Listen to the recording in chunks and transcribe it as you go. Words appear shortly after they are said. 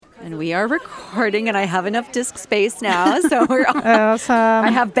And we are recording, and I have enough disk space now, so we're Awesome.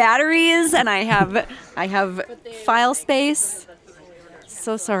 I have batteries, and I have file space.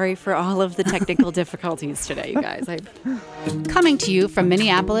 So sorry for all of the technical difficulties today, you guys. Coming to you from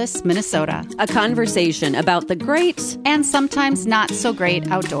Minneapolis, Minnesota. A conversation about the great and sometimes not so great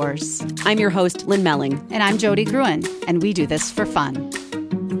outdoors. I'm your host, Lynn Melling. And I'm Jody Gruen, and we do this for fun.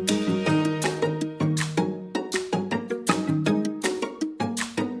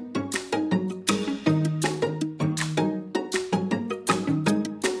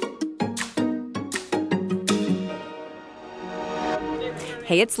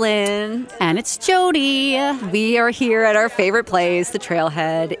 Hey, it's Lynn. And it's Jody. We are here at our favorite place, the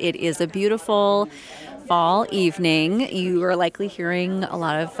Trailhead. It is a beautiful fall evening. You are likely hearing a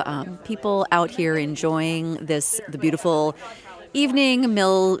lot of people out here enjoying the beautiful evening.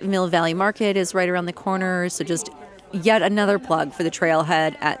 Mill Valley Market is right around the corner, so just yet another plug for the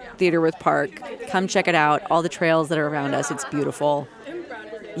Trailhead at Theodore Wirth Park. Come check it out. All the trails that are around us, it's beautiful.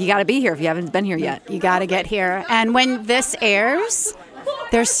 You got to be here if you haven't been here yet. You got to get here. And when this airs,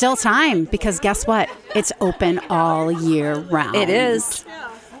 there's still time, because guess what? It's open all year round. It is.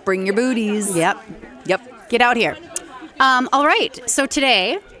 Bring your booties. Yep. Get out here. All right. So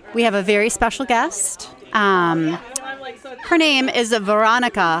today we have a very special guest. Her name is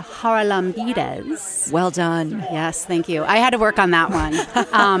Veronica Haralambidis. Well done. Yes, thank you. I had to work on that one.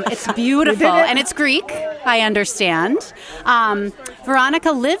 It's beautiful, and it's Greek, I understand.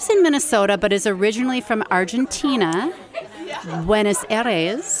 Veronica lives in Minnesota, but is originally from Argentina. Buenos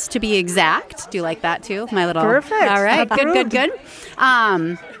Aires, to be exact. Do you like that too? My little perfect. All right, Approved. good.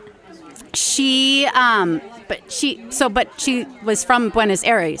 She was from Buenos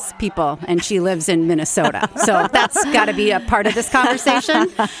Aires, people, and she lives in Minnesota. So that's got to be a part of this conversation.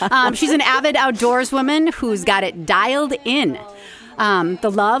 She's an avid outdoors woman who's got it dialed in.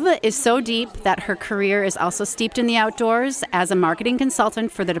 The love is so deep that her career is also steeped in the outdoors. As a marketing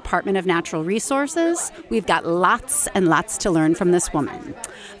consultant for the Department of Natural Resources, we've got lots and lots to learn from this woman.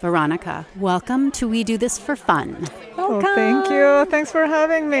 Veronica, welcome to We Do This for Fun. Oh, thank you. Thanks for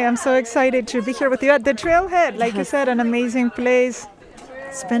having me. I'm so excited to be here with you at the Trailhead. Like you said, an amazing place.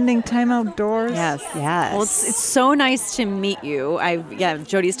 Spending time outdoors. Yes. Well, it's so nice to meet you.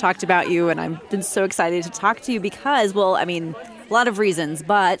 Jody's talked about you, and I've been so excited to talk to you because, a lot of reasons,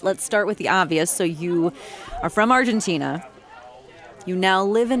 but let's start with the obvious. So you are from Argentina. You now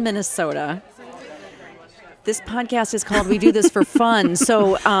live in Minnesota. This podcast is called We Do This for Fun.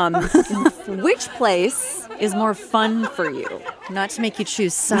 So which place is more fun for you? Not to make you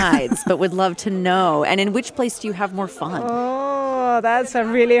choose sides, but would love to know. And in which place do you have more fun? Oh, that's a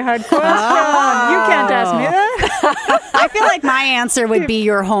really hard question. You can't ask me that. I feel like my answer would be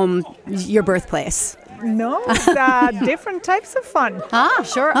your home, your birthplace. No, different types of fun.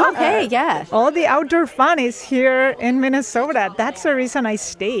 Sure. Okay, yeah. All the outdoor fun is here in Minnesota. That's the reason I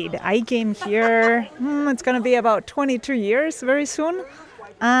stayed. I came here, it's going to be about 22 years very soon.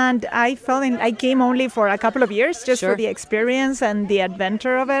 And I came only for a couple of years just for the experience and the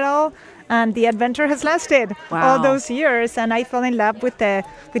adventure of it all. And the adventure has lasted all those years. And I fell in love with the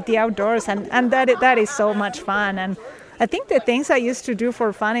outdoors. And that is so much fun. And I think the things I used to do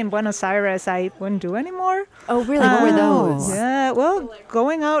for fun in Buenos Aires, I wouldn't do anymore. Oh, really? What were those? Yeah, well,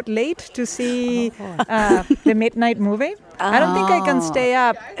 going out late to see the midnight movie. I don't think I can stay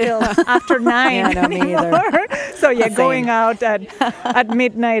up till after 9 no, me either. So going out at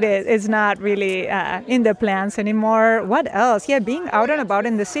midnight is not really in the plans anymore. What else? Yeah, being out and about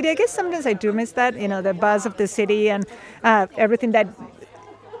in the city. I guess sometimes I do miss that, the buzz of the city and everything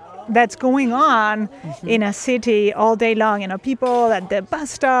that's going on in a city all day long. people at the bus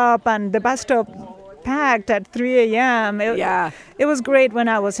stop, and the bus stop packed at 3 a.m. It was great when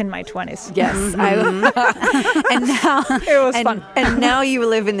I was in my 20s. Yes. And now it was fun. And now you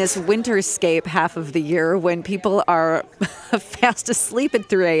live in this winterscape half of the year when people are fast asleep at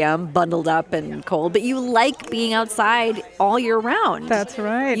 3 a.m., bundled up and cold, but you like being outside all year round. That's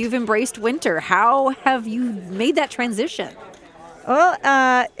right. You've embraced winter. How have you made that transition? Well,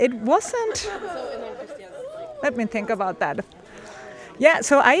 it wasn't. Let me think about that. Yeah,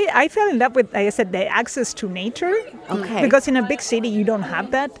 so I fell in love with, like I said, the access to nature. Okay. Because in a big city, you don't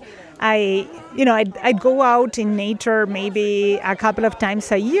have that. I'd go out in nature maybe a couple of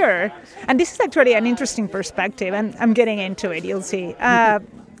times a year. And this is actually an interesting perspective, and I'm getting into it, you'll see.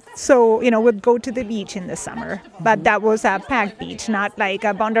 So, we'd go to the beach in the summer, but that was a packed beach, not like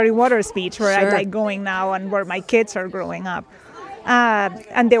a Boundary Waters beach where I like going now and where my kids are growing up.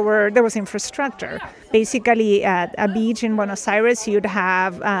 And there was infrastructure. Basically, at a beach in Buenos Aires, you'd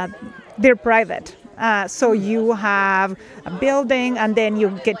have they're private, So you have a building, and then you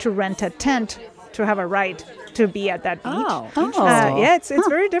get to rent a tent to have a ride to be at that beach. Oh, interesting. Yeah, it's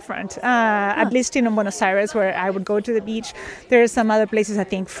very different. At least in Buenos Aires, where I would go to the beach. There are some other places, I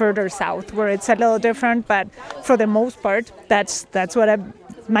think, further south where it's a little different. But for the most part, that's what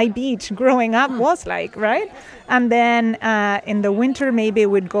my beach growing up was like, right? And then in the winter, maybe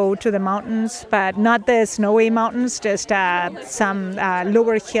we'd go to the mountains, but not the snowy mountains, just some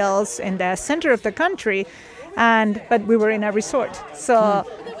lower hills in the center of the country. But we were in a resort. So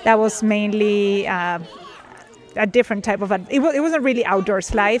that was mainly a different type of it wasn't really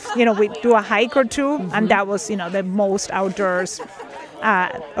outdoors life. We do a hike or two, and that was the most outdoors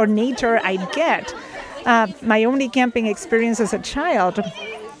or nature I'd get. My only camping experience as a child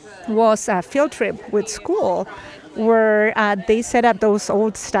was a field trip with school, where they set up those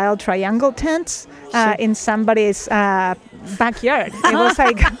old style triangle tents in somebody's backyard. It was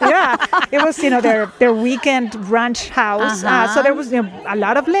like, it was their weekend ranch house. So there was a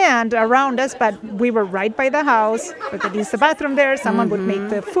lot of land around us, but we were right by the house. We could use the bathroom there. Someone would make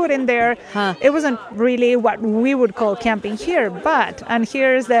the food in there. It wasn't really what we would call camping here, and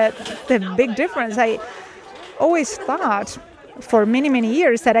here's the big difference. I always thought for many, many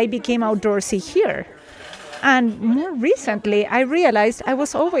years that I became outdoorsy here. And more recently, I realized I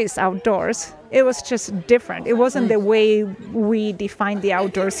was always outdoors. It was just different. It wasn't the way we define the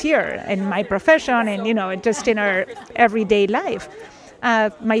outdoors here in my profession and, just in our everyday life.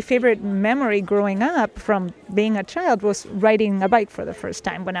 My favorite memory growing up from being a child was riding a bike for the first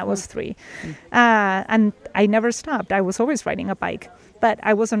time when I was 3. And I never stopped. I was always riding a bike. But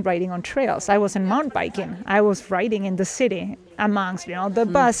I wasn't riding on trails. I wasn't mountain biking. I was riding in the city amongst, the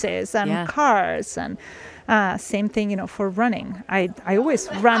buses and cars. And same thing, for running. I always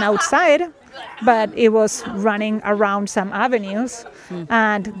ran outside, but it was running around some avenues.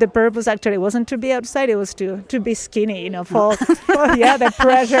 And the purpose actually wasn't to be outside. It was to be skinny, for the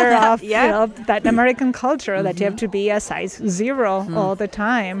pressure of, that American culture that you have to be a size 0 all the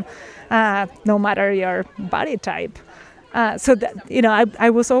time, no matter your body type. So that I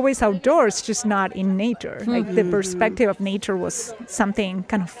was always outdoors, just not in nature. Like the perspective of nature was something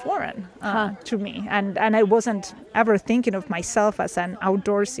kind of foreign to me, and I wasn't ever thinking of myself as an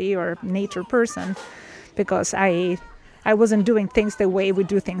outdoorsy or nature person, because I wasn't doing things the way we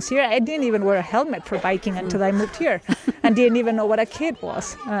do things here. I didn't even wear a helmet for biking until I moved here, and didn't even know what a kit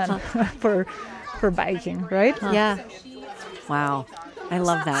was for biking. Right? Yeah. Wow, I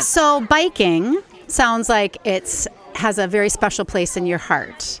love that. So biking sounds like has a very special place in your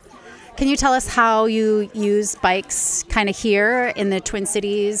heart. Can you tell us how you use bikes kind of here in the Twin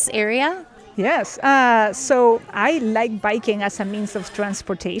Cities area? Yes. So I like biking as a means of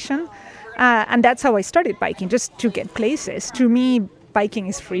transportation. And that's how I started biking, just to get places. To me, biking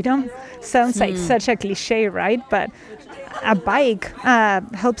is freedom. Sounds like such a cliche, right? But a bike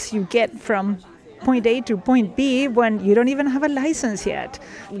helps you get from point A to point B when you don't even have a license yet.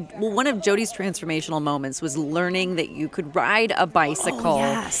 Well, one of Jody's transformational moments was learning that you could ride a bicycle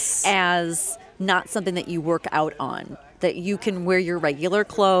as not something that you work out on, that you can wear your regular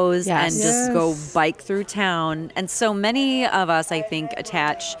clothes and just go bike through town. And so many of us, I think,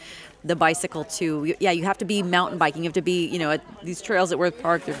 attach the bicycle to, you have to be mountain biking. You have to be, at these trails at Worth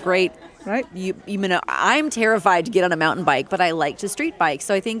Park, they're great. Right. I'm terrified to get on a mountain bike, but I like to street bike.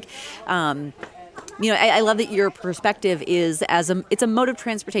 So I think, I love that your perspective is it's a mode of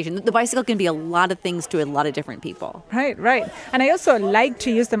transportation. The bicycle can be a lot of things to a lot of different people. Right. And I also like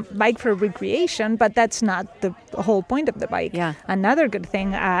to use the bike for recreation, but that's not the whole point of the bike. Yeah. Another good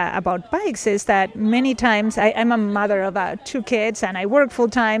thing about bikes is that many times I'm a mother of 2 kids and I work full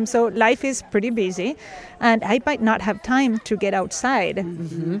time, so life is pretty busy. And I might not have time to get outside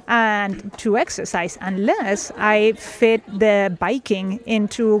and to exercise unless I fit the biking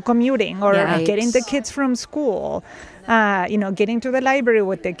into commuting or getting the kids from school, getting to the library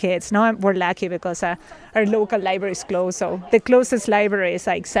with the kids. Now we're lucky because our local library is closed. So the closest library is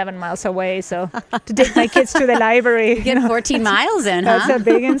like 7 miles away. So to take my kids to the library. You get 14 miles in, huh? That's a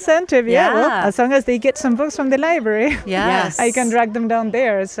big incentive, yeah. Well, as long as they get some books from the library, I can drag them down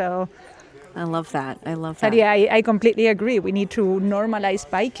there. So I love that. But I completely agree. We need to normalize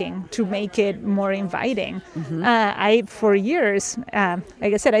biking to make it more inviting. For years,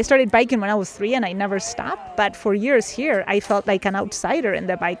 like I said, I started biking when I was 3 and I never stopped. But for years here, I felt like an outsider in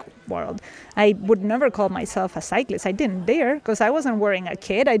the bike world. I would never call myself a cyclist. I didn't dare because I wasn't wearing a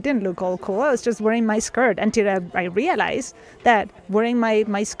kit. I didn't look all cool. I was just wearing my skirt until I realized that wearing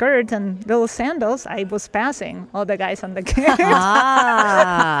my skirt and little sandals, I was passing all the guys on the kit.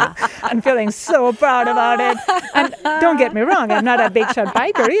 I'm feeling so proud about it. And don't get me wrong, I'm not a big shot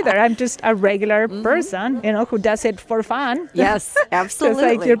biker either. I'm just a regular person, who does it for fun. Yes, absolutely.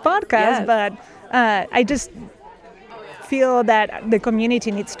 Just like your podcast. Yes. But I just feel that the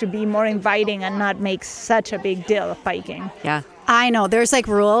community needs to be more inviting and not make such a big deal of biking. Yeah. I know. There's like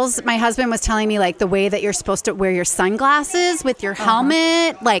rules. My husband was telling me like the way that you're supposed to wear your sunglasses with your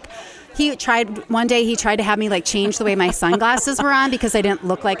helmet. Like one day he tried to have me like change the way my sunglasses were on because I didn't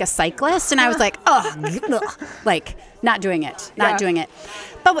look like a cyclist. And I was like, like not doing it.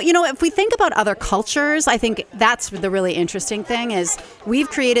 But, if we think about other cultures, I think that's the really interesting thing is we've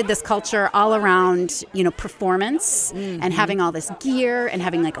created this culture all around, performance and having all this gear and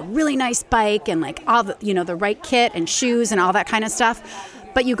having like a really nice bike and like all the, the right kit and shoes and all that kind of stuff.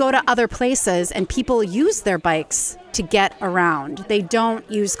 But you go to other places and people use their bikes to get around. They don't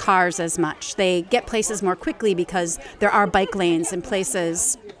use cars as much. They get places more quickly because there are bike lanes and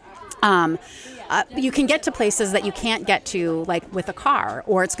places. You can get to places that you can't get to like with a car,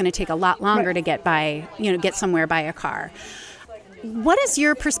 or it's going to take a lot longer to get somewhere by a car. What is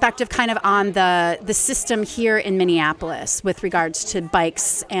your perspective kind of on the system here in Minneapolis with regards to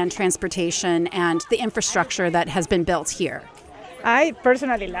bikes and transportation and the infrastructure that has been built here? I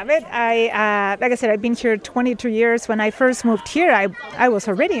personally love it. Like I said, I've been here 22 years. When I first moved here, I was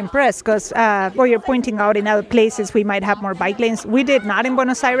already impressed because, you're pointing out in other places we might have more bike lanes. We did not in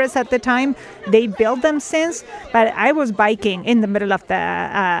Buenos Aires at the time. They built them since, but I was biking in the middle of the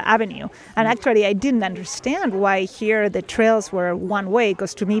avenue. And actually, I didn't understand why here the trails were one way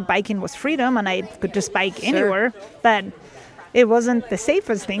because to me, biking was freedom and I could just bike anywhere. But it wasn't the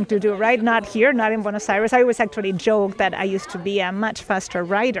safest thing to do, right? Not here, not in Buenos Aires. I always actually joke that I used to be a much faster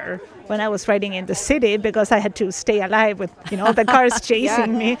rider when I was riding in the city because I had to stay alive with, the cars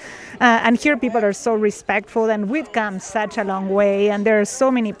chasing me. And here people are so respectful and we've come such a long way and there are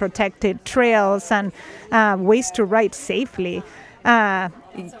so many protected trails and ways to ride safely. What?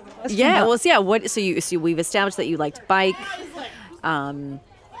 So we've established that you like to bike.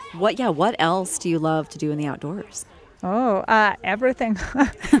 What else do you love to do in the outdoors? Everything,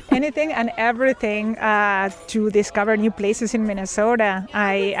 anything and everything to discover new places in Minnesota.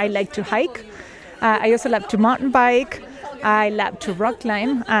 I like to hike. I also love to mountain bike. I love to rock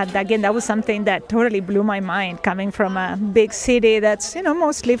climb. Again, that was something that totally blew my mind coming from a big city that's,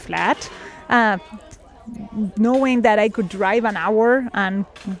 mostly flat. Knowing that I could drive an hour and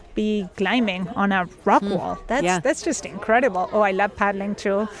be climbing on a rock wall. That's just incredible. I love paddling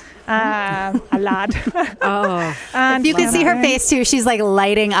too. A lot. And if you can see her face too, she's like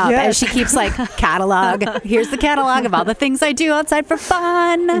lighting up as she keeps like catalog. Here's the catalog of all the things I do outside for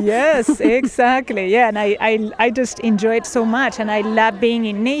fun. Yes, exactly. Yeah, and I just enjoy it so much, and I love being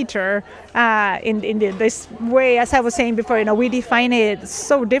in nature. In this way, as I was saying before, we define it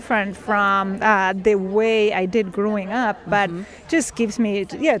so different from the way I did growing up, but just gives me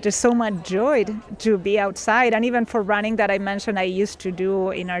just so much joy to be outside. And even for running that I mentioned I used to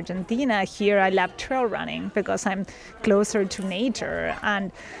do in Argentina, here I love trail running because I'm closer to nature.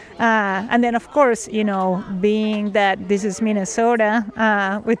 And then of course, being that this is Minnesota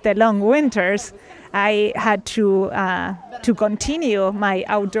with the long winters, I had to continue my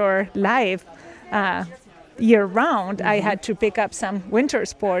outdoor life year round. I had to pick up some winter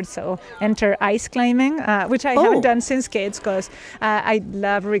sports, so enter ice climbing, which I haven't done since kids because I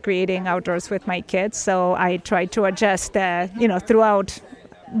love recreating outdoors with my kids. So I try to adjust, throughout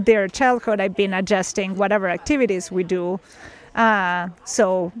their childhood, I've been adjusting whatever activities we do.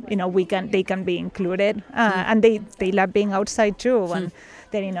 So they can be included, and they love being outside too. And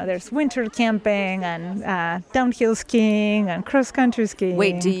then there's winter camping and downhill skiing and cross country skiing.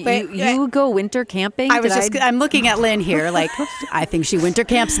 Wait, you go winter camping? I'm looking at Lynn here. Like, I think she winter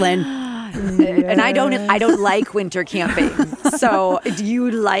camps, Lynn. And I don't like winter camping. So do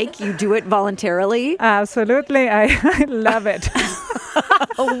you do it voluntarily? Absolutely, I love it.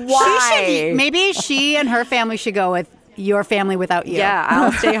 Why? Maybe she and her family should go with your family without you. Yeah,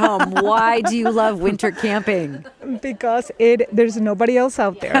 I'll stay home. Why do you love winter camping? Because there's nobody else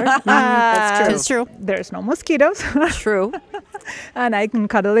out there. That's true. It's true. There's no mosquitoes. True. And I can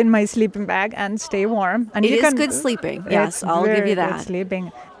cuddle in my sleeping bag and stay warm. And it is good sleeping. Yes, I'll give you that. Good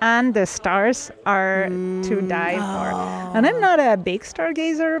sleeping. And the stars are to die for. And I'm not a big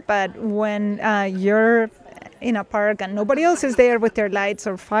stargazer, but when you're in a park and nobody else is there with their lights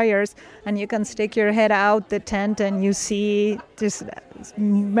or fires, and you can stick your head out the tent and you see just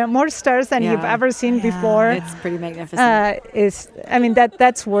more stars than you've ever seen before. It's pretty magnificent.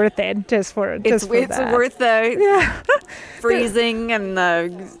 That's worth it just for it's that. Worth the freezing and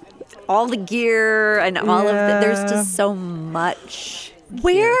all the gear and all of the. There's just so much.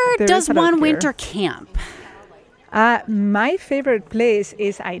 Where does one winter camp? My favorite place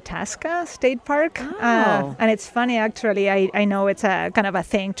is Itasca State Park. And it's funny, actually. I know it's a kind of a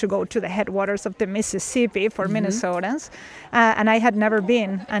thing to go to the headwaters of the Mississippi for Minnesotans. And I had never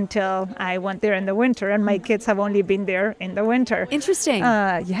been until I went there in the winter. And my kids have only been there in the winter. Interesting.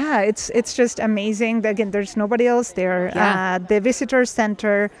 It's just amazing. Again, there's nobody else there. Yeah. The visitor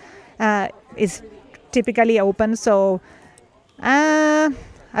center is typically open. So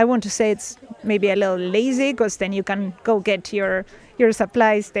I want to say it's maybe a little lazy, because then you can go get your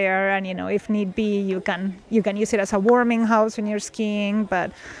supplies there, and if need be, you can use it as a warming house when you're skiing.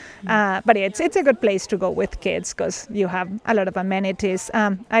 But it's a good place to go with kids because you have a lot of amenities.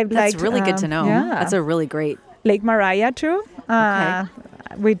 That's really good to know. Yeah. That's a really great. Lake Maria too. Okay.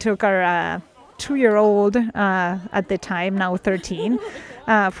 We took our 2-year-old at the time, now 13,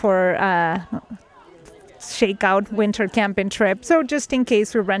 for shakeout winter camping trip. So just in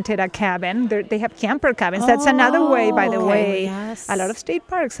case we rented a cabin, they have camper cabins. That's another way, by the way. Yes. A lot of state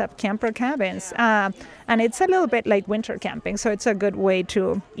parks have camper cabins. And it's a little bit like winter camping. So it's a good way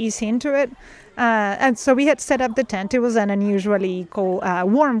to ease into it. And so we had set up the tent. It was an unusually cold,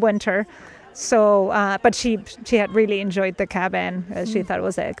 warm winter. So, but she had really enjoyed the cabin. She thought it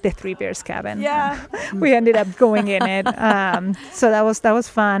was the Three Bears cabin. Yeah. We ended up going in it. So that was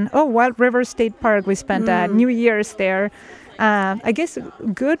fun. Oh, Wild River State Park. We spent New Year's there. I guess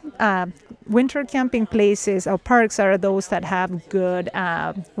good winter camping places or parks are those that have good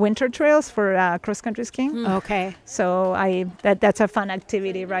winter trails for cross-country skiing. Okay. So that's a fun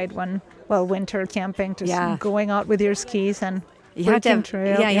activity, right? Winter camping, just going out with your skis and You have to have,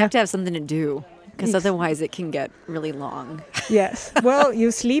 trail. you have to have something to do, because otherwise it can get really long. Yes. Well, you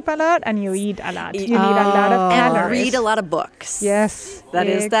sleep a lot and you eat a lot. You need a lot of calories. And read a lot of books. Yes. That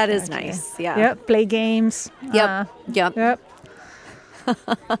is nice. Yeah. Yep. Play games. Yep. Yep.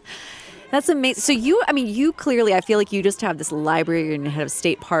 That's amazing. So you clearly, I feel like you just have this library in your head of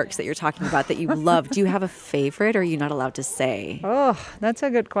state parks that you're talking about that you love. Do you have a favorite, or are you not allowed to say? Oh, that's a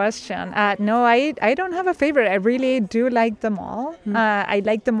good question. No, I don't have a favorite. I really do like them all. I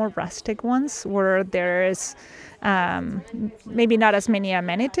like the more rustic ones where there's maybe not as many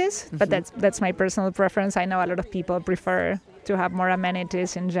amenities, but that's my personal preference. I know a lot of people prefer to have more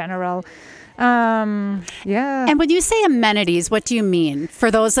amenities in general. Yeah. And when you say amenities, what do you mean for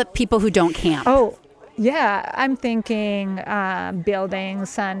those people who don't camp? Oh, yeah. I'm thinking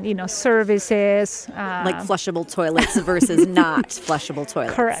buildings and, services. Like flushable toilets versus not flushable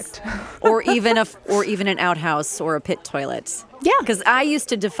toilets. Correct. or even an outhouse or a pit toilet. Yeah. Because I used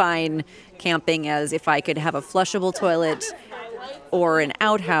to define camping as if I could have a flushable toilet or an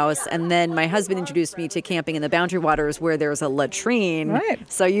outhouse, and then my husband introduced me to camping in the Boundary Waters where there's a latrine. Right.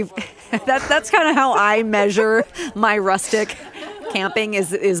 So that's kind of how I measure my rustic camping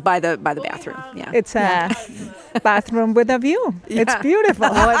is by the bathroom. Yeah. It's a bathroom with a view. Yeah. It's beautiful.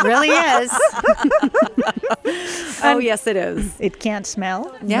 Oh, it really is. Oh, yes, it is. It can't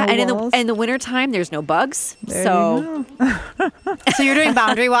smell. Yeah, no and walls. in the wintertime, there's no bugs. There So you're doing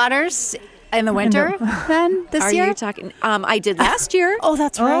Boundary Waters in the winter then this year? Are you talking? I did last year. Oh,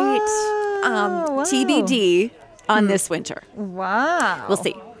 that's right. Wow. TBD on this winter. Wow. We'll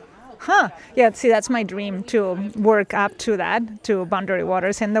see. Huh. Yeah, see, that's my dream, to work up to that, to Boundary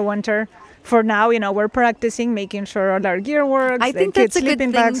Waters in the winter. For now, we're practicing, making sure all our gear works. I think that's a good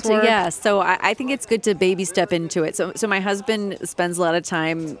thing work. yeah. So I think it's good to baby step into it. So my husband spends a lot of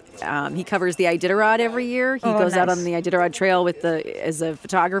time. He covers the Iditarod every year. He goes out on the Iditarod Trail as a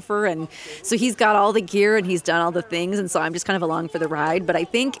photographer, and so he's got all the gear and he's done all the things. And so I'm just kind of along for the ride. But I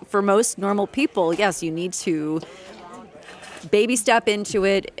think for most normal people, yes, you need to baby step into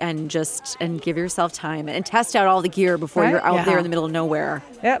it and give yourself time and test out all the gear before you're out there in the middle of nowhere.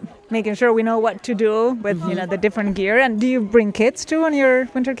 Yep, making sure we know what to do with the different gear. And do you bring kids too on your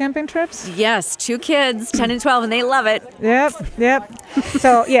winter camping trips? Yes, 2 kids, 10 and 12, and they love it. Yep.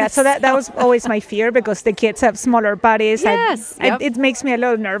 So that was always my fear, because the kids have smaller bodies. Yes, it makes me a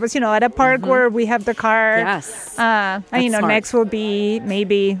little nervous. At a park where we have the car. Yes, and smart. Next will be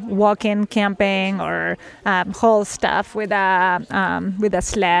maybe walk-in camping or haul stuff with a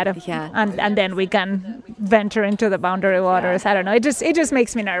sled. Yeah. And then we can venture into the Boundary Waters. I don't know. It just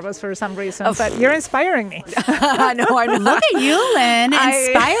makes me nervous for some reason. But you're inspiring me. I know. Look at you, Lynn,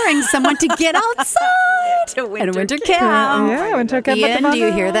 inspiring someone to get outside. to winter and winter camp. camp. Yeah, winter camp at the Ian, do you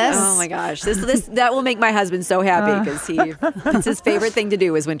Mother. hear this? Oh my gosh, this that will make my husband so happy because it's his favorite thing to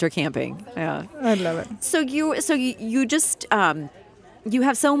do is winter camping. Yeah, I love it. So you just you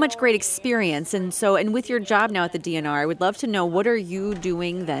have so much great experience, and with your job now at the DNR, I would love to know what are you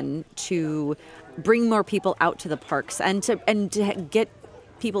doing then to bring more people out to the parks and to get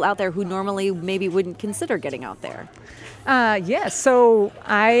people out there who normally maybe wouldn't consider getting out there. Yes, so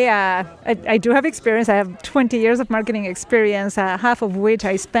I do have experience. I have 20 years of marketing experience, half of which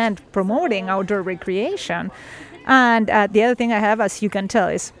I spent promoting outdoor recreation. And the other thing I have, as you can tell,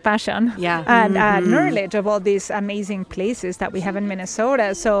 is passion and knowledge of all these amazing places that we have in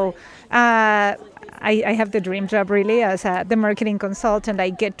Minnesota. So I have the dream job, really, as the marketing consultant. I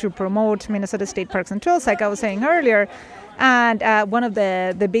get to promote Minnesota State Parks and Trails, like I was saying earlier. And one of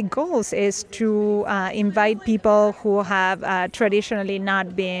the big goals is to invite people who have traditionally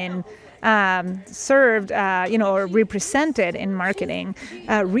not been served, or represented in marketing.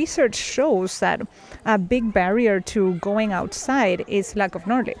 Research shows that a big barrier to going outside is lack of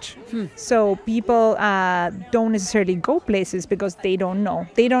knowledge. So people don't necessarily go places because they don't know.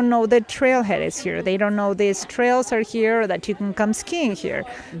 They don't know the trailhead is here. They don't know these trails are here, or that you can come skiing here.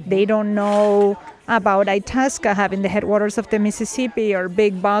 They don't know about Itasca having the headwaters of the Mississippi, or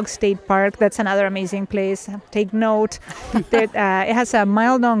Big Bog State Park. That's another amazing place. Take note that it has a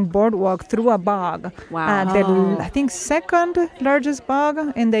mile-long boardwalk through a bog. Wow. I think second largest bog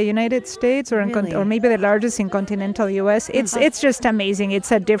in the United States, or or maybe the largest in continental U.S. It's just amazing.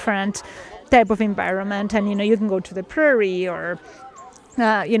 It's a different type of environment, and you can go to the prairie or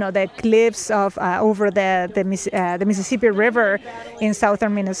the cliffs of over the Mississippi River in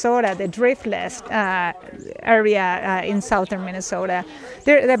southern Minnesota, the Driftless area in southern Minnesota.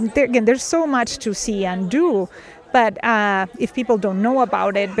 Again, there's so much to see and do, but if people don't know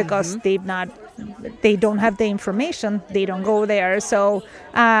about it because they don't have the information, they don't go there. So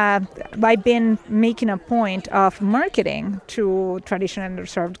I've been making a point of marketing to traditional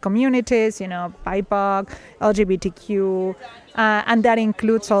underserved communities, BIPOC, LGBTQ, and that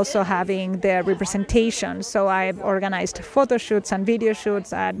includes also having the representation. So I've organized photo shoots and video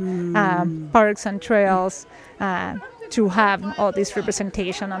shoots at parks and trails to have all this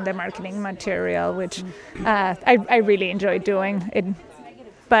representation on the marketing material, which I really enjoy doing it.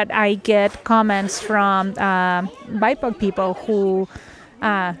 But I get comments from BIPOC people who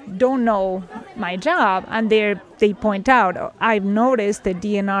don't know my job, and they point out, I've noticed the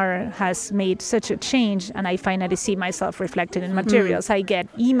DNR has made such a change, and I finally see myself reflected in materials. I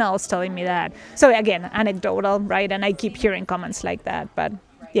get emails telling me that. So again, anecdotal, right? And I keep hearing comments like that, but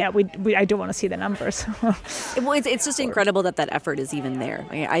yeah, I do want to see the numbers. Well, it's just incredible that effort is even there.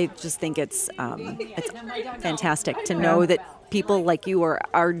 I just think it's fantastic to know that people like you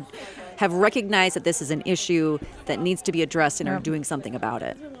have recognized that this is an issue that needs to be addressed and are doing something about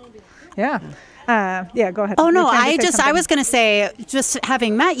it. Yeah. Go ahead. Oh, no, I was going to say, just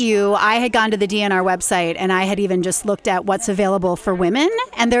having met you, I had gone to the DNR website and I had even just looked at what's available for women.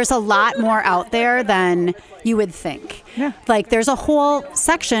 And there's a lot more out there than you would think. Yeah. Like there's a whole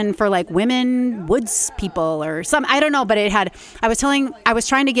section for like women woods people or some, I don't know, but I was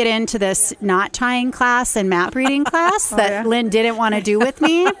trying to get into this knot tying class and map reading class that Lynn didn't want to do with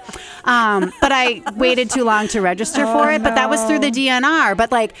me. But I waited too long to register for it, but that was through the DNR.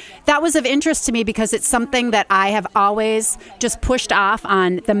 But like that was of interest to me because it's something that I have always just pushed off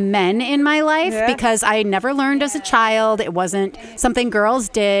on the men in my life because I never learned as a child. It wasn't something girls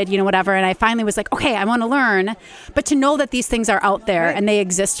did, whatever. And I finally was like, okay, I want to learn. But to know that these things are out there and they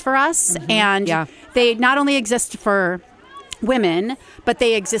exist for us, and they not only exist for women, but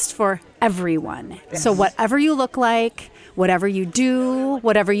they exist for everyone. Yes. So whatever you look like, whatever you do,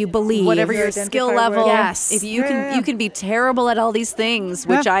 whatever you believe, whatever your skill level, yes. If you can be terrible at all these things,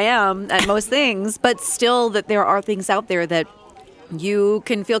 which I am at most things, but still that there are things out there that you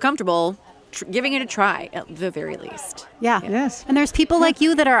can feel comfortable giving it a try at the very least. Yeah. Yes. And there's people like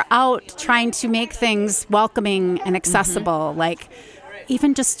you that are out trying to make things welcoming and accessible. Like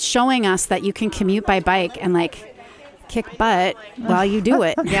even just showing us that you can commute by bike and like kick butt while you do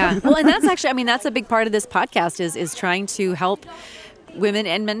it. Yeah. Well, and that's actually, that's a big part of this podcast is trying to help women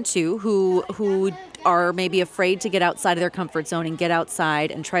and men too who are maybe afraid to get outside of their comfort zone and get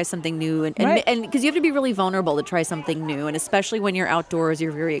outside and try something new. And because you have to be really vulnerable to try something new. And especially when you're outdoors,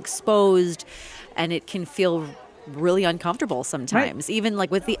 you're very exposed and it can feel really uncomfortable sometimes, even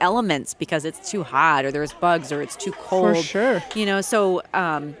like with the elements because it's too hot or there's bugs or it's too cold. For sure. So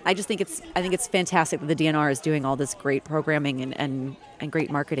I think it's fantastic that the DNR is doing all this great programming and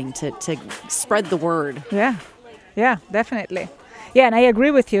great marketing to spread the word. Yeah, definitely. Yeah, and I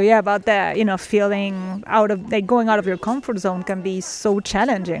agree with you. Yeah, about that. Feeling going out of your comfort zone can be so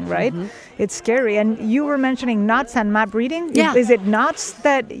challenging, right? It's scary. And you were mentioning knots and map reading. Yeah. Is it knots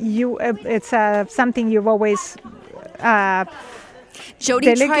that you? It's something you've always. Jody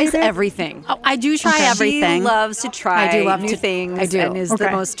tries delegated? everything. Oh, I do try everything. She loves to try I do love new things I do. and is the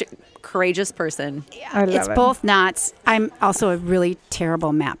Okay. most courageous person. I love It's it. both knots. I'm also a really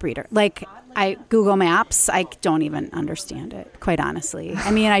terrible map reader. Like Google Maps, I don't even understand it, quite honestly.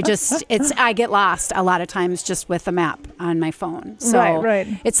 I mean, I get lost a lot of times just with a map on my phone. So Right.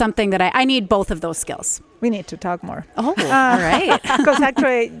 it's something that I need both of those skills. We need to talk more. Oh, all right. Because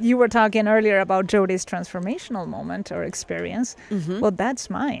actually, you were talking earlier about Jody's transformational moment or experience. Well, that's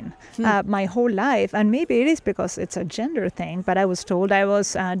mine. My whole life, and maybe it is because it's a gender thing, but I was told I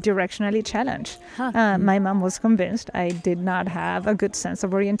was directionally challenged. My mom was convinced I did not have a good sense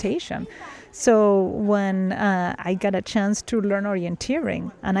of orientation. So when I got a chance to learn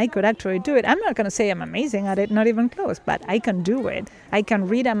orienteering, and I could actually do it, I'm not going to say I'm amazing at it, not even close, but I can do it. I can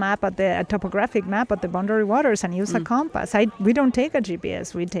read a topographic map at the boundary waters and use a compass. We don't take a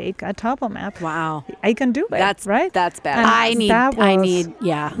GPS, we take a topo map. Wow. I can do it. That's right. That's bad. And I need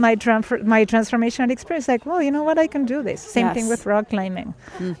my transformational experience. Like, well, you know what? I can do this. Same thing with rock climbing.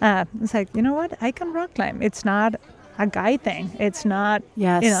 It's like, you know what? I can rock climb. It's not a guy thing. It's not,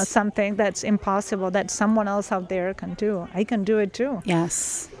 something that's impossible that someone else out there can do. I can do it too.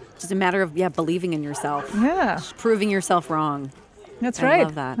 Yes. Just a matter of believing in yourself. Yeah. Just proving yourself wrong. That's I right.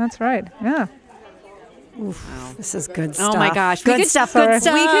 love that. That's right. Yeah. This is good stuff. Oh my gosh. Good stuff. Good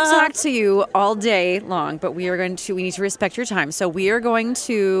stuff. We could talk to you all day long, but we need to respect your time. So we are going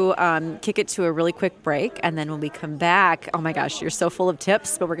to kick it to a really quick break. And then when we come back, oh my gosh, you're so full of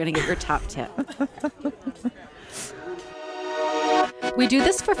tips, but we're going to get your top tip. We Do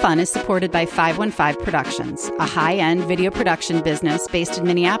This for Fun is supported by 515 Productions, a high-end video production business based in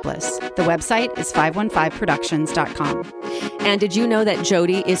Minneapolis. The website is 515productions.com. And did you know that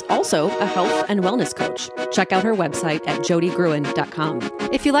Jody is also a health and wellness coach? Check out her website at jodygruen.com.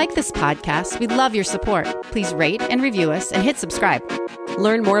 If you like this podcast, we'd love your support. Please rate and review us and hit subscribe.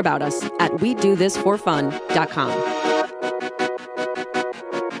 Learn more about us at wedothisforfun.com.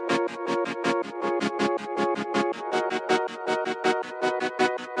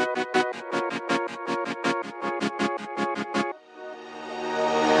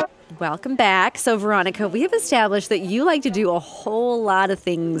 Welcome back. So, Veronica, we have established that you like to do a whole lot of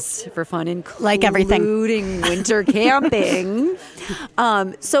things for fun, like everything, including winter camping.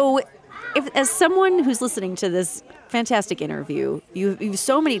 So, as someone who's listening to this fantastic interview, you've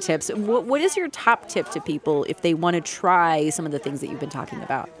so many tips. What is your top tip to people if they want to try some of the things that you've been talking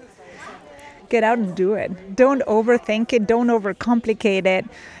about? Get out and do it. Don't overthink it. Don't overcomplicate it.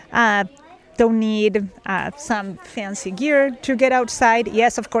 Don't need some fancy gear to get outside.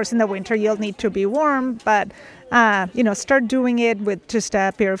 Yes, of course, in the winter you'll need to be warm, but start doing it with just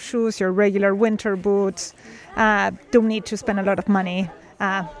a pair of shoes, your regular winter boots. Don't need to spend a lot of money.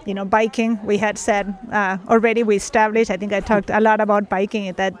 Biking, we had said already, we established, I think I talked a lot about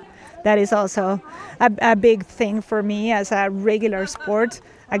biking, that is also a big thing for me as a regular sport.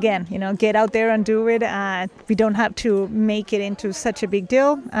 Again, get out there and do it. We don't have to make it into such a big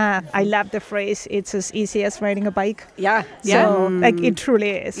deal. I love the phrase, it's as easy as riding a bike. Yeah. So, it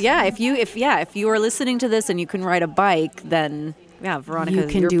truly is. Yeah, if you are listening to this and you can ride a bike, then Veronica, you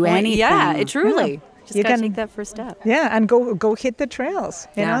can do anything. Yeah, it truly. Yeah. Just you gotta take that first step. Yeah, and go hit the trails.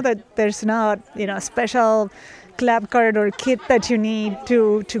 You know that there's not a special club card or kit that you need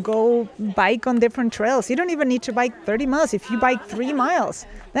to go bike on different trails. You don't even need to bike 30 miles. If you bike 3 miles,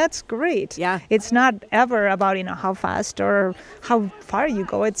 that's great. Yeah. It's not ever about how fast or how far you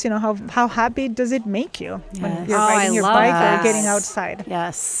go. It's how happy does it make you when you're riding your bike or getting outside.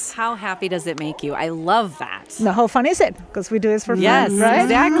 Yes. How happy does it make you? I love that. Now, how fun is it? Because we do this for yes, fun, right?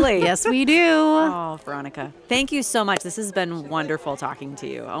 Exactly. Yes, we do. Oh, Veronica, thank you so much. This has been wonderful talking to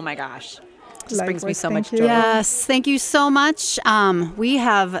you. Oh my gosh. Just brings me so much joy. Yes, thank you so much. We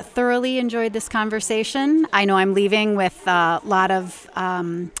have thoroughly enjoyed this conversation. I know I'm leaving with a lot of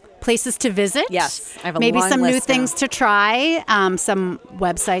places to visit. Yes, I have a maybe long some list new things to try, some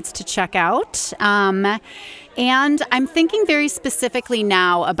websites to check out. And I'm thinking very specifically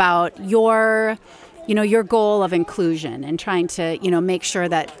now about your goal of inclusion and trying to, make sure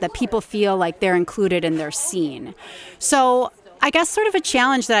that people feel like they're included and they're seen. So I guess sort of a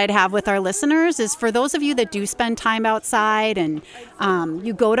challenge that I'd have with our listeners is for those of you that do spend time outside and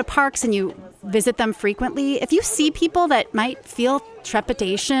you go to parks and you visit them frequently, if you see people that might feel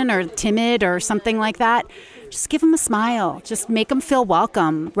trepidation or timid or something like that, just give them a smile. Just make them feel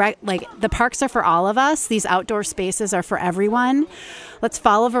welcome, right? Like, the parks are for all of us. These outdoor spaces are for everyone. Let's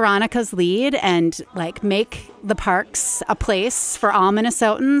follow Veronica's lead and like make the parks a place for all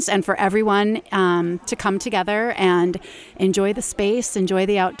Minnesotans and for everyone to come together and enjoy the space, enjoy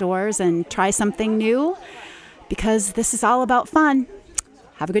the outdoors, and try something new, because this is all about fun.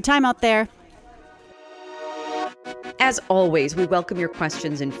 Have a good time out there. As always, we welcome your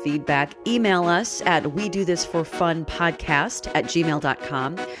questions and feedback. Email us at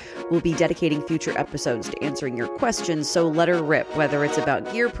wedothisforfunpodcast@gmail.com. We'll be dedicating future episodes to answering your questions, so let her rip, whether it's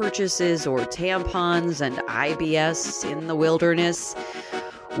about gear purchases or tampons and IBS in the wilderness.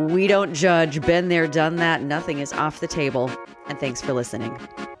 We don't judge. Been there, done that. Nothing is off the table. And thanks for listening.